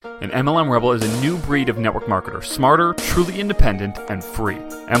An MLM Rebel is a new breed of network marketer, smarter, truly independent, and free.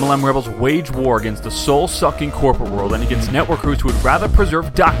 MLM Rebels wage war against the soul-sucking corporate world and against networkers who would rather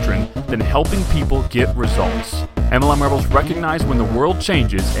preserve doctrine than helping people get results. MLM Rebels recognize when the world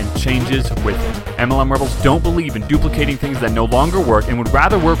changes and changes with it. MLM Rebels don't believe in duplicating things that no longer work and would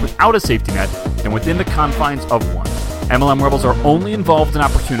rather work without a safety net than within the confines of one. MLM Rebels are only involved in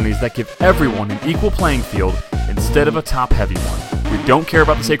opportunities that give everyone an equal playing field instead of a top-heavy one. We don't care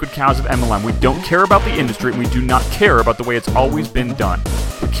about the sacred cows of MLM. We don't care about the industry, and we do not care about the way it's always been done.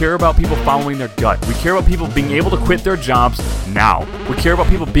 We care about people following their gut. We care about people being able to quit their jobs now. We care about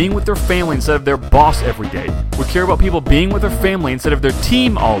people being with their family instead of their boss every day. We care about people being with their family instead of their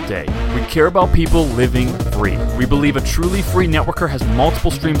team all day. We care about people living free. We believe a truly free networker has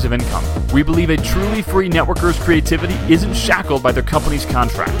multiple streams of income. We believe a truly free networker's creativity isn't shackled by their company's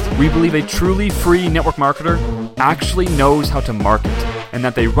contract. We believe a truly free network marketer actually knows how to market and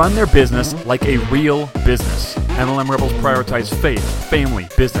that they run their business like a real business. MLM Rebels prioritize faith, family,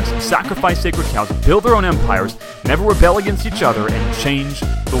 business, sacrifice sacred cows, build their own empires, never rebel against each other, and change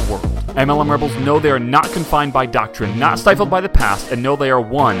the world. MLM Rebels know they are not confined by doctrine, not stifled by the past, and know they are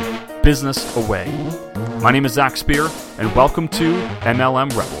one business away. My name is Zach Spear, and welcome to MLM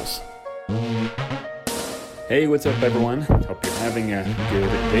Rebels. Hey, what's up, everyone? Hope you're having a good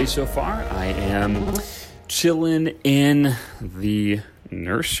day so far. I am chilling in the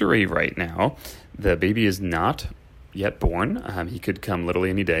nursery right now. The baby is not yet born. He could come literally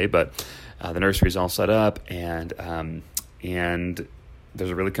any day, but the nursery is all set up, and there's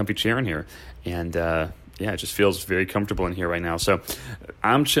a really comfy chair in here, and it just feels very comfortable in here right now. So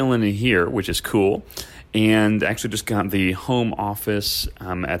I'm chilling in here, which is cool, and actually just got the home office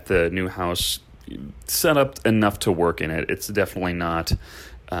at the new house set up enough to work in it. It's definitely not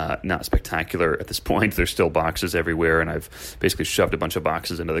spectacular at this point. There's still boxes everywhere, and I've basically shoved a bunch of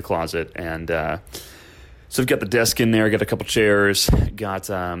boxes into the closet. And so I've got the desk in there, got a couple chairs, got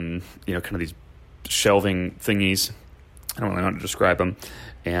kind of these shelving thingies. I don't really know how to describe them.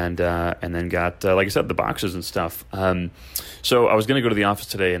 And then got, like I said, the boxes and stuff. So I was going to go to the office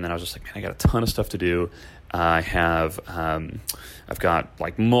today, and then I was just like, man, I got a ton of stuff to do. I've got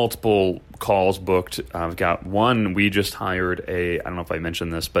like multiple calls booked. I've got one. We just hired I don't know if I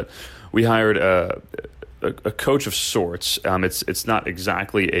mentioned this, but we hired a coach of sorts. It's not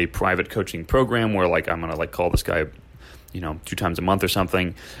exactly a private coaching program where like I'm gonna call this guy, 2 times a month or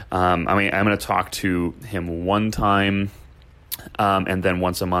something. I'm gonna talk to him one time, and then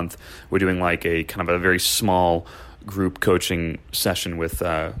once a month we're doing like a kind of a very small group coaching session with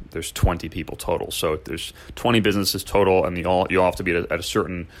there's 20 people total. So there's 20 businesses total, and you all have to be at a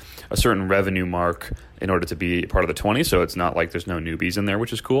certain revenue mark in order to be part of the 20. So it's not like there's no newbies in there,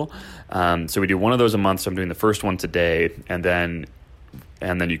 which is cool. So we do one of those a month. So I'm doing the first one today, and then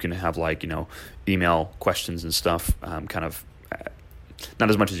you can have email questions and stuff, kind of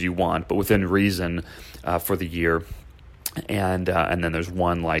not as much as you want, but within reason for the year. And then there's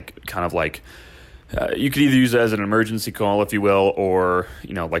one you could either use it as an emergency call, if you will, or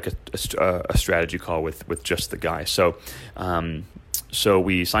like a strategy call with just the guy. So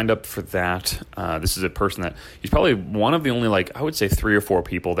we signed up for that. This is a person that he's probably one of the only I would say 3 or 4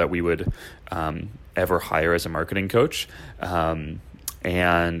 people that we would ever hire as a marketing coach.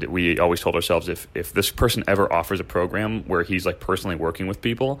 And we always told ourselves if this person ever offers a program where he's personally working with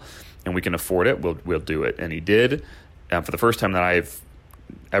people and we can afford it, we'll do it. And he did. For the first time that I've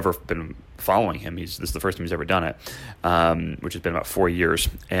ever been following him, this is the first time he's ever done it, which has been about 4 years,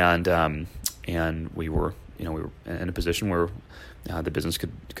 and we were in a position where the business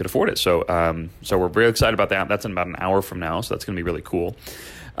could afford it. So we're very excited about that. That's in about an hour from now, so that's going to be really cool.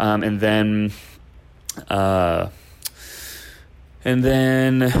 And then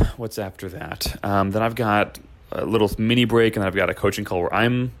what's after that? Then I've got a little mini break, and then I've got a coaching call where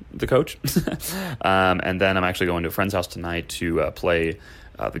I'm the coach. And then I'm actually going to a friend's house tonight to play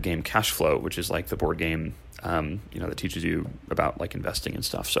the game Cash Flow, which is like the board game, that teaches you about investing and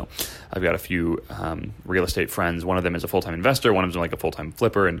stuff. So I've got a few real estate friends. One of them is a full-time investor. One of them is a full-time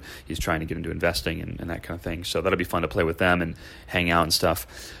flipper, and he's trying to get into investing and that kind of thing. So that'll be fun to play with them and hang out and stuff.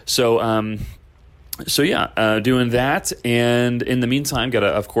 So doing that, and in the meantime, gotta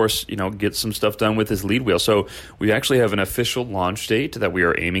of course get some stuff done with this lead wheel. So we actually have an official launch date that we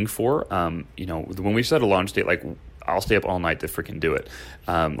are aiming for. When we set a launch date, I'll stay up all night to freaking do it.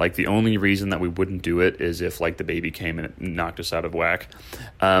 The only reason that we wouldn't do it is if the baby came and it knocked us out of whack,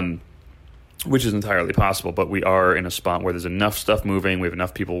 which is entirely possible. But we are in a spot where there's enough stuff moving. We have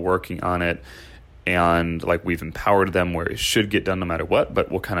enough people working on it. And we've empowered them where it should get done no matter what, but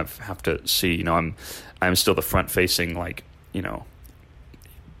we'll kind of have to see. I'm still the front facing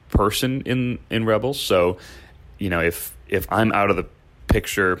person in Rebels. So, if I'm out of the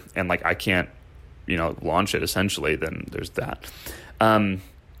picture and like I can't, launch it essentially, then there's that.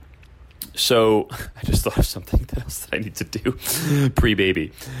 So I just thought of something else that I need to do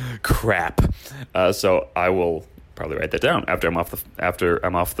pre-baby. Crap. So I will probably write that down after I'm off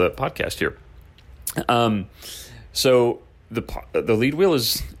the podcast here. So the lead wheel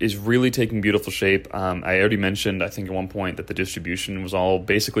is really taking beautiful shape. I already mentioned, I think at one point, that the distribution was all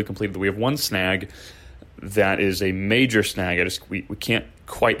basically completed. We have one snag that is a major snag. We can't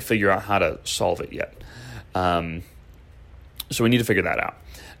quite figure out how to solve it yet. So we need to figure that out.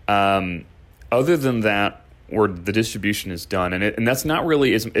 Other than that, the distribution is done, and that's not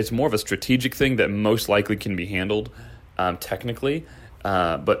really. It's more of a strategic thing that most likely can be handled technically.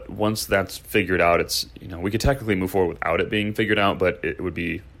 But once that's figured out, it's we could technically move forward without it being figured out, but it would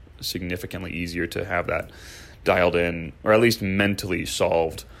be significantly easier to have that dialed in, or at least mentally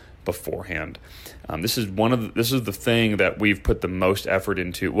solved beforehand. This is the thing that we've put the most effort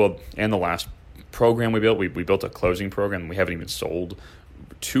into. Well, and the last program we built a closing program. We haven't even sold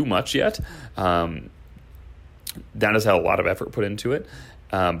too much yet. That has had a lot of effort put into it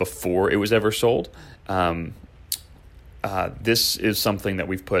before it was ever sold. This is something that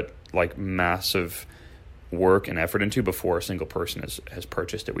we've put like massive work and effort into before a single person has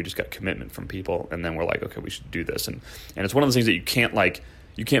purchased it. We just got commitment from people, and then we're like, okay, we should do this. And it's one of those things that you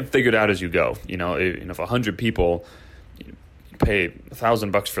can't figure it out as you go. If 100 people pay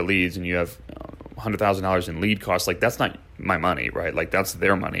 $1,000 for leads and you have $100,000 in lead costs, like that's not my money, right? Like that's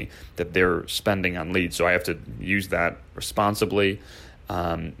their money that they're spending on leads. So I have to use that responsibly,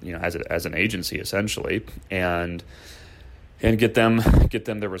 as an agency essentially, and get them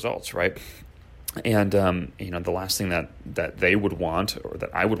the results, right? And the last thing that they would want, or that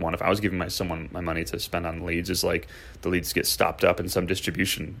I would want if I was giving someone my money to spend on leads, is like the leads get stopped up in some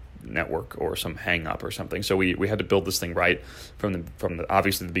distribution network or some hang up or something. So we had to build this thing right from the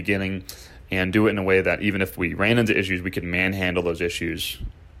obviously the beginning, and do it in a way that even if we ran into issues, we could manhandle those issues,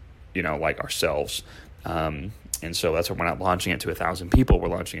 like ourselves. And so that's why we're not launching it to 1,000 people. We're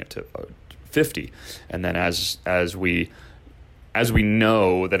launching it to 50. And then as we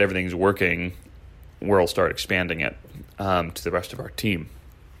know that everything's working, we'll start expanding it to the rest of our team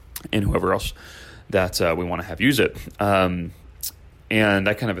and whoever else that we want to have use it, and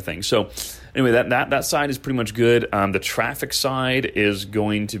that kind of a thing. So anyway, that side is pretty much good. The traffic side is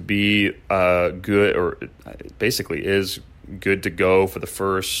going to be good, or basically is good to go for the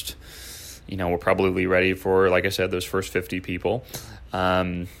first. We're probably ready for, like I said, those first 50 people,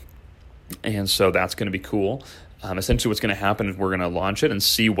 and so that's going to be cool. Essentially what's going to happen is we're going to launch it and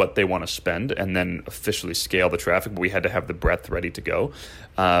see what they want to spend, and then officially scale the traffic. But we had to have the breadth ready to go.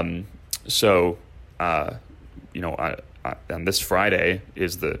 On this Friday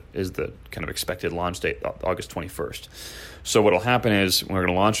is the kind of expected launch date, August 21st. So what'll happen is we're going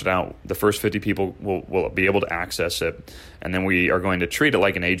to launch it out. The first 50 people will be able to access it, and then we are going to treat it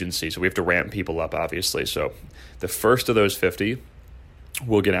like an agency. So we have to ramp people up, obviously. So the first of those 50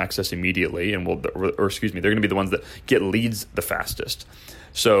 will get access immediately, and they're going to be the ones that get leads the fastest.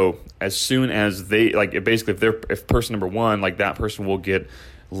 So as soon as they if person number one, like that person will get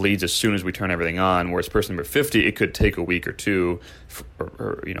leads as soon as we turn everything on, whereas person number 50, it could take a week or two,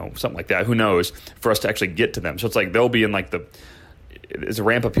 or something like that. Who knows, for us to actually get to them. So it's like they'll be in like it's a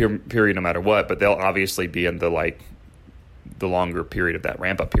ramp up period no matter what, but they'll obviously be in the longer period of that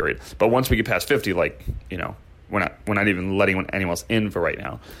ramp up period. But once we get past 50, we're not even letting anyone else in for right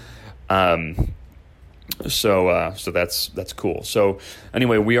now. So that's cool. So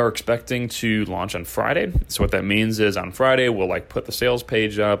anyway, we are expecting to launch on Friday. So what that means is on Friday, we'll put the sales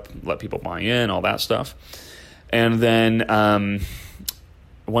page up, let people buy in, all that stuff. And then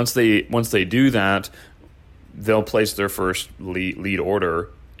once they do that, they'll place their first lead order.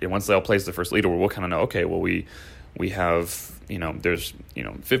 And once they'll place the first lead order, we'll kind of know, okay, well, we have, there's,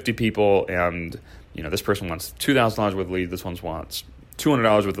 50 people, and, this person wants $2,000 worth of leads. This one wants $200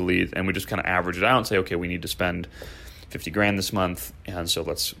 worth of leads, and we just kind of average it out and say, okay, we need to spend $50,000 this month, and so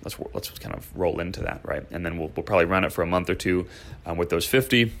let's kind of roll into that, right? And then we'll probably run it for a month or two with those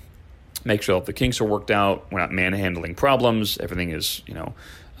 50. Make sure that the kinks are worked out. We're not manhandling problems. Everything is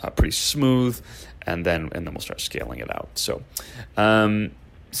pretty smooth, and then we'll start scaling it out. So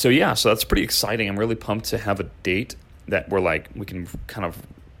that's pretty exciting. I'm really pumped to have a date that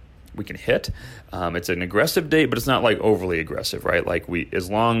we can hit. It's an aggressive date, but it's not overly aggressive, right?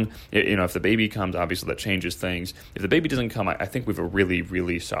 If the baby comes, obviously that changes things. If the baby doesn't come, I think we have a really,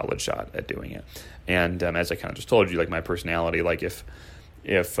 really solid shot at doing it. And as I kind of just told you, my personality, if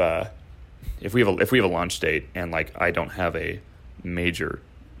we have a launch date and I don't have a major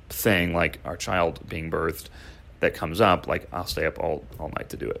thing, like our child being birthed, that comes up, like I'll stay up all night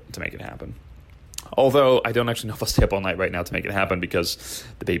to do it, to make it happen. Although I don't actually know if I'll stay up all night right now to make it happen, because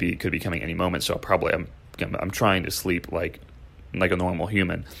the baby could be coming any moment. So I'm trying to sleep like a normal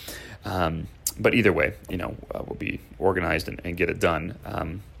human. But either way, we'll be organized and get it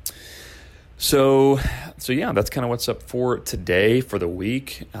done. So yeah, that's kind of what's up for today, for the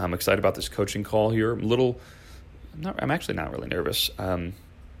week. I'm excited about this coaching call here. I'm actually not really nervous.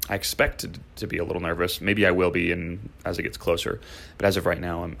 I expect to be a little nervous. Maybe I will be as it gets closer. But as of right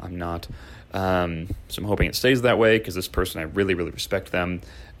now, I'm not. So I'm hoping it stays that way, because this person, I really, really respect them.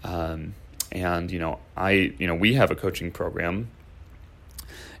 And, we have a coaching program.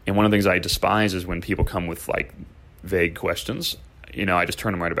 And one of the things I despise is when people come with like vague questions. I just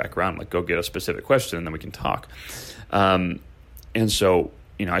turn them right back around, like, go get a specific question and then we can talk. And so,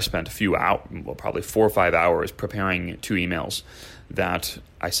 I spent probably 4 or 5 hours preparing 2 emails that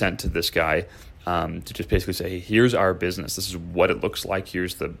I sent to this guy to just basically say, hey, here's our business. This is what it looks like.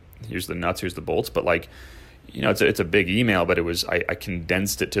 Here's the nuts, here's the bolts. But like, it's a big email, but I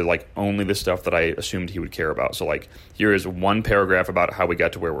condensed it to like only the stuff that I assumed he would care about. So like, here is one paragraph about how we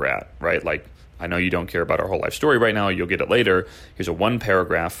got to where we're at, right? Like, I know you don't care about our whole life story right now. You'll get it later. Here's a 1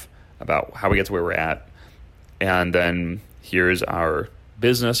 paragraph about how we get to where we're at. And then here's our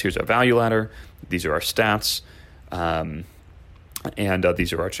business. Here's our value ladder. These are our stats. And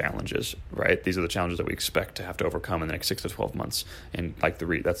these are our challenges, right? These are the challenges that we expect to have to overcome in the next 6 to 12 months. And like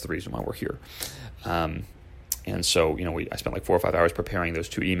that's the reason why we're here. And so, I spent like 4 or 5 hours preparing those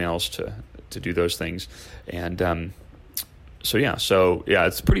 2 emails to do those things. And so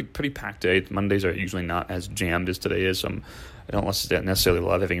it's pretty packed day. Mondays are usually not as jammed as today is. So I don't necessarily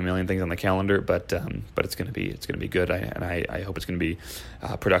love having a million things on the calendar, but it's going to be good. I hope it's going to be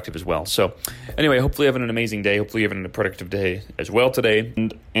productive as well. So anyway, hopefully you're having an amazing day. Hopefully you're having a productive day as well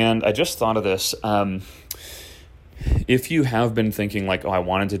today. And I just thought of this. If you have been thinking like, I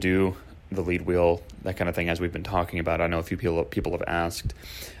wanted to do the lead wheel, that kind of thing, as we've been talking about, I know a few people have asked.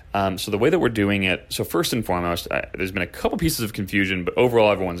 So the way that we're doing it, so first and foremost, there's been a couple pieces of confusion, but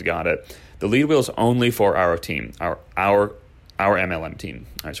overall everyone's got it. The lead wheel is only for our team, our MLM team.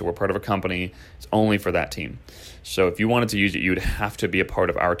 All right, so we're part of a company. It's only for that team. So if you wanted to use it, you would have to be a part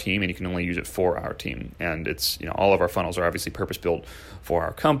of our team, and you can only use it for our team. And it's, all of our funnels are obviously purpose-built for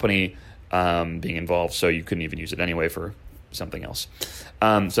our company being involved, so you couldn't even use it anyway for something else.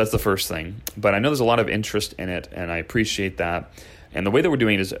 So that's the first thing. But I know there's a lot of interest in it, and I appreciate that. And the way that we're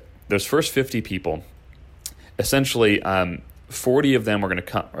doing it is those first 50 people, essentially 40 of them are going to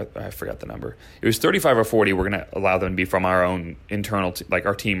come, I forgot the number. It was 35 or 40. We're going to allow them to be from our own internal, like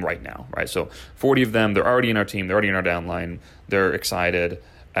our team right now, right? So 40 of them, they're already in our team. They're already in our downline. They're excited.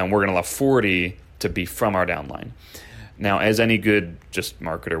 And we're going to allow 40 to be from our downline. Now, as any good just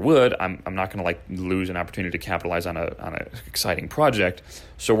marketer would, I'm not going to like lose an opportunity to capitalize on an exciting project.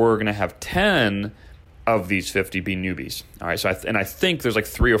 So we're going to have 10 of these 50 be newbies. All right. So I think there's like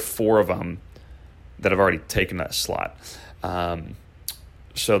 3 or 4 of them that have already taken that slot.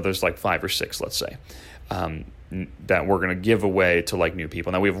 So there's like 5 or 6, let's say, that we're going to give away to like new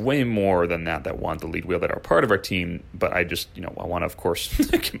people. Now we have way more than that want the lead wheel, that are part of our team, but I just, I want to, of course,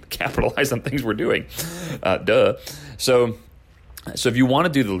 capitalize on things we're doing. Duh. So if you want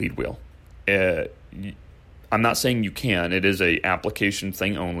to do the lead wheel, I'm not saying you can. It is a application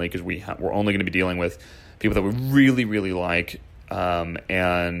thing only, because we're only going to be dealing with people that we really, really like,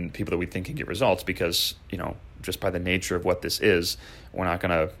 and people that we think can get results, because, just by the nature of what this is, we're not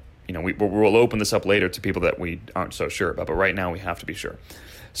going to, we'll open this up later to people that we aren't so sure about, but right now we have to be sure.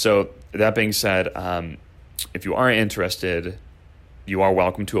 So that being said, if you are interested, you are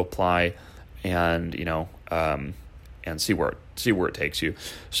welcome to apply and, and see where it takes you.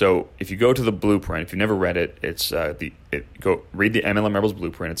 So if you go to the blueprint, if you've never read it, it's go read the MLM Rebels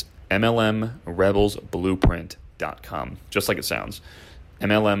Blueprint. It's MLMRebelsBlueprint.com, just like it sounds.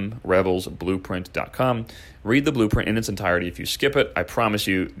 MLMRebelsBlueprint.com. Read the blueprint in its entirety. If you skip it, I promise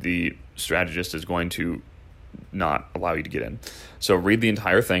you the strategist is going to not allow you to get in. So read the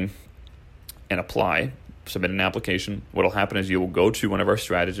entire thing and apply. Submit an application. What will happen is you will go to one of our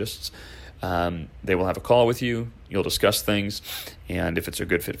strategists. They will have a call with you. You'll discuss things, and if it's a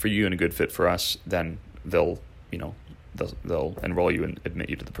good fit for you and a good fit for us, then they'll enroll you and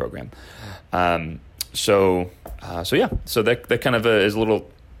admit you to the program. So that kind of is a little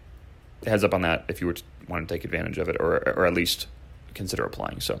heads up on that if you were to want to take advantage of it, or at least consider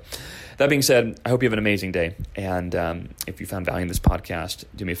applying. So that being said, I hope you have an amazing day. And if you found value in this podcast,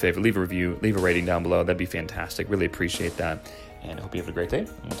 do me a favor, leave a review, leave a rating down below. That'd be fantastic. Really appreciate that. And I hope you have a great day. And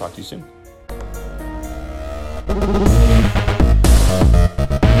we'll talk to you soon.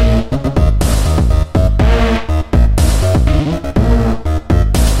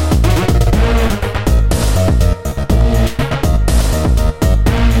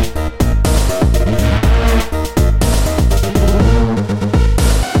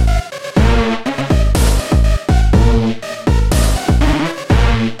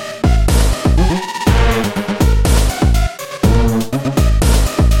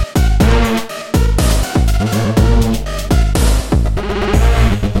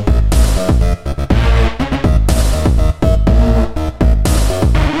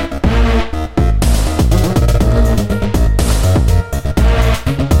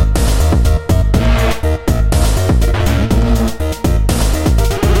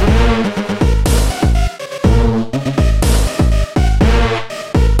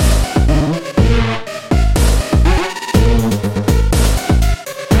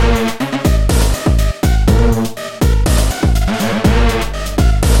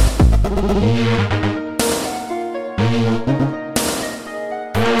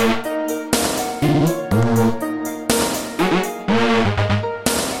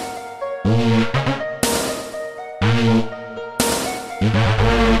 you.